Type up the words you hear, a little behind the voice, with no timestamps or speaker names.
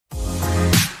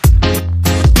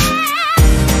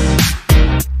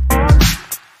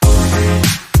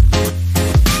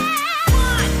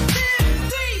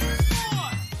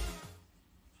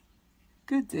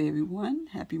day, everyone.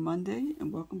 Happy Monday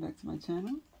and welcome back to my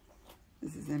channel.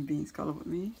 This is Mbeanz Color with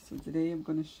me. So today I'm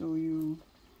going to show you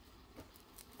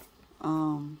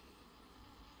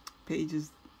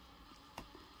pages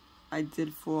I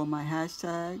did for my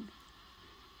hashtag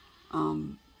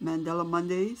Mandela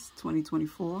Mondays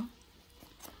 2024.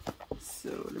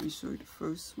 So let me show you the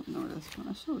first one. No, that's one.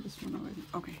 I showed this one already.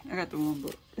 Okay, I got the wrong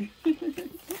book.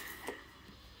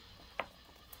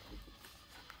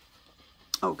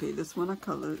 Okay, this one I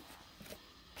colored.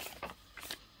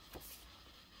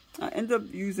 I ended up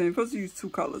using, I'm supposed to use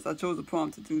 2 colors. I chose a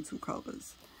prompt to do 2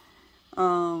 colors.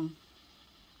 I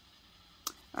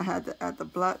had to add the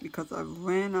black because I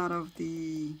ran out of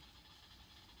the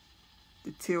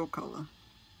teal color.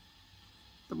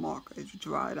 The marker, it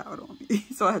dried out on me.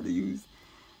 So I had to use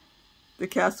the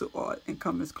castle art and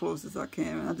come as close as I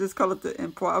can. And I just colored the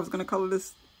import. I was going to color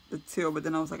this the teal, but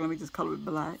then I was like, let me just color it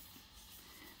black.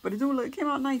 But it came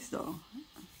out nice though.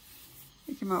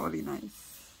 It came out really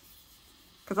nice.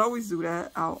 Cause I always do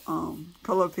that. I'll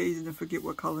color a page and then forget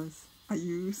what colors I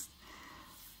used.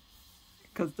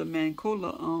 Cause the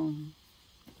Mancola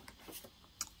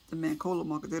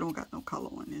marker, they don't got no color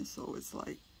on it, so it's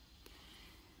like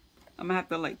I'm gonna have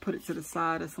to like put it to the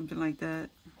side or something like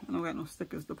that. I don't got no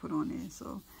stickers to put on there,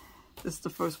 so this is the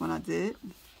first one I did.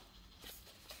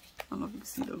 I don't know if you can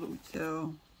see the little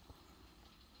gel.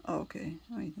 Oh, okay.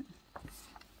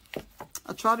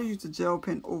 I try to use the gel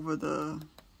pen over the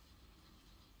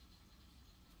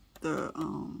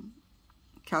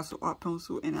castle art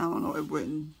pencil, and I don't know, it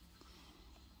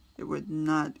would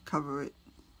not cover it.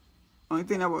 Only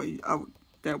thing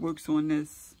that works on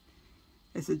this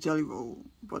is a jelly roll,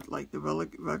 but like the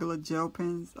regular gel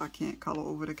pens, I can't color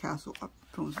over the castle art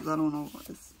pencils. I don't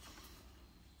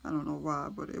know why,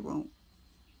 but it won't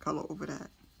color over that.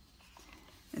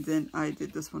 And then I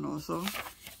did this one also.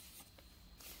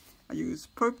 I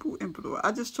used purple and blue.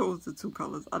 I just chose the 2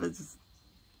 colors. I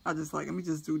just like, let me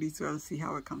just do these 2 to see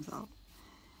how it comes out.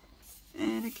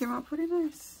 And it came out pretty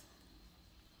nice.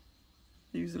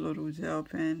 I used a little gel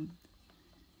pen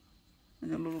in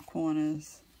the little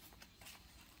corners.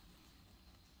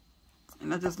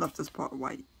 And I just left this part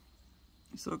white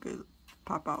so it could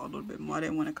pop out a little bit more. I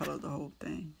didn't want to color the whole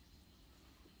thing.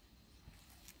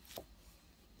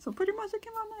 So pretty much it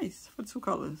came out nice for 2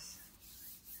 colors.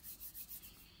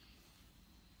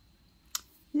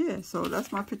 Yeah, so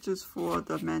that's my pictures for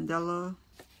the Mandela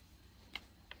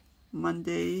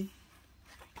Monday.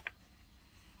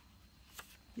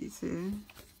 These here.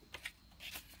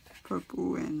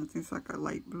 Purple and I think it's like a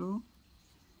light blue.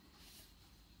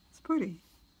 It's pretty.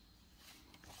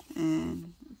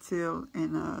 And teal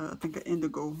and I think an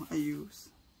indigo I use.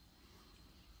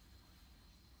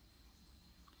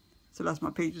 So that's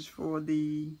my pages for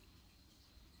the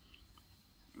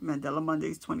Mandela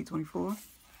Mondays 2024.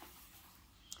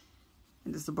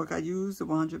 And this is the book I use, the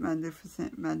 100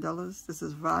 Magnificent Mandelas. This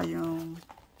is volume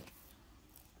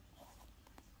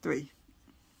 3.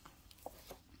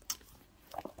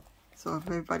 So if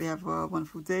everybody have a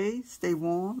wonderful day, stay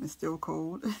warm, it's still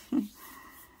cold.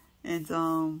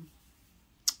 And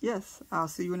yes, I'll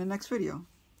see you in the next video.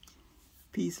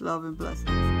 Peace, love, and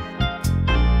blessings.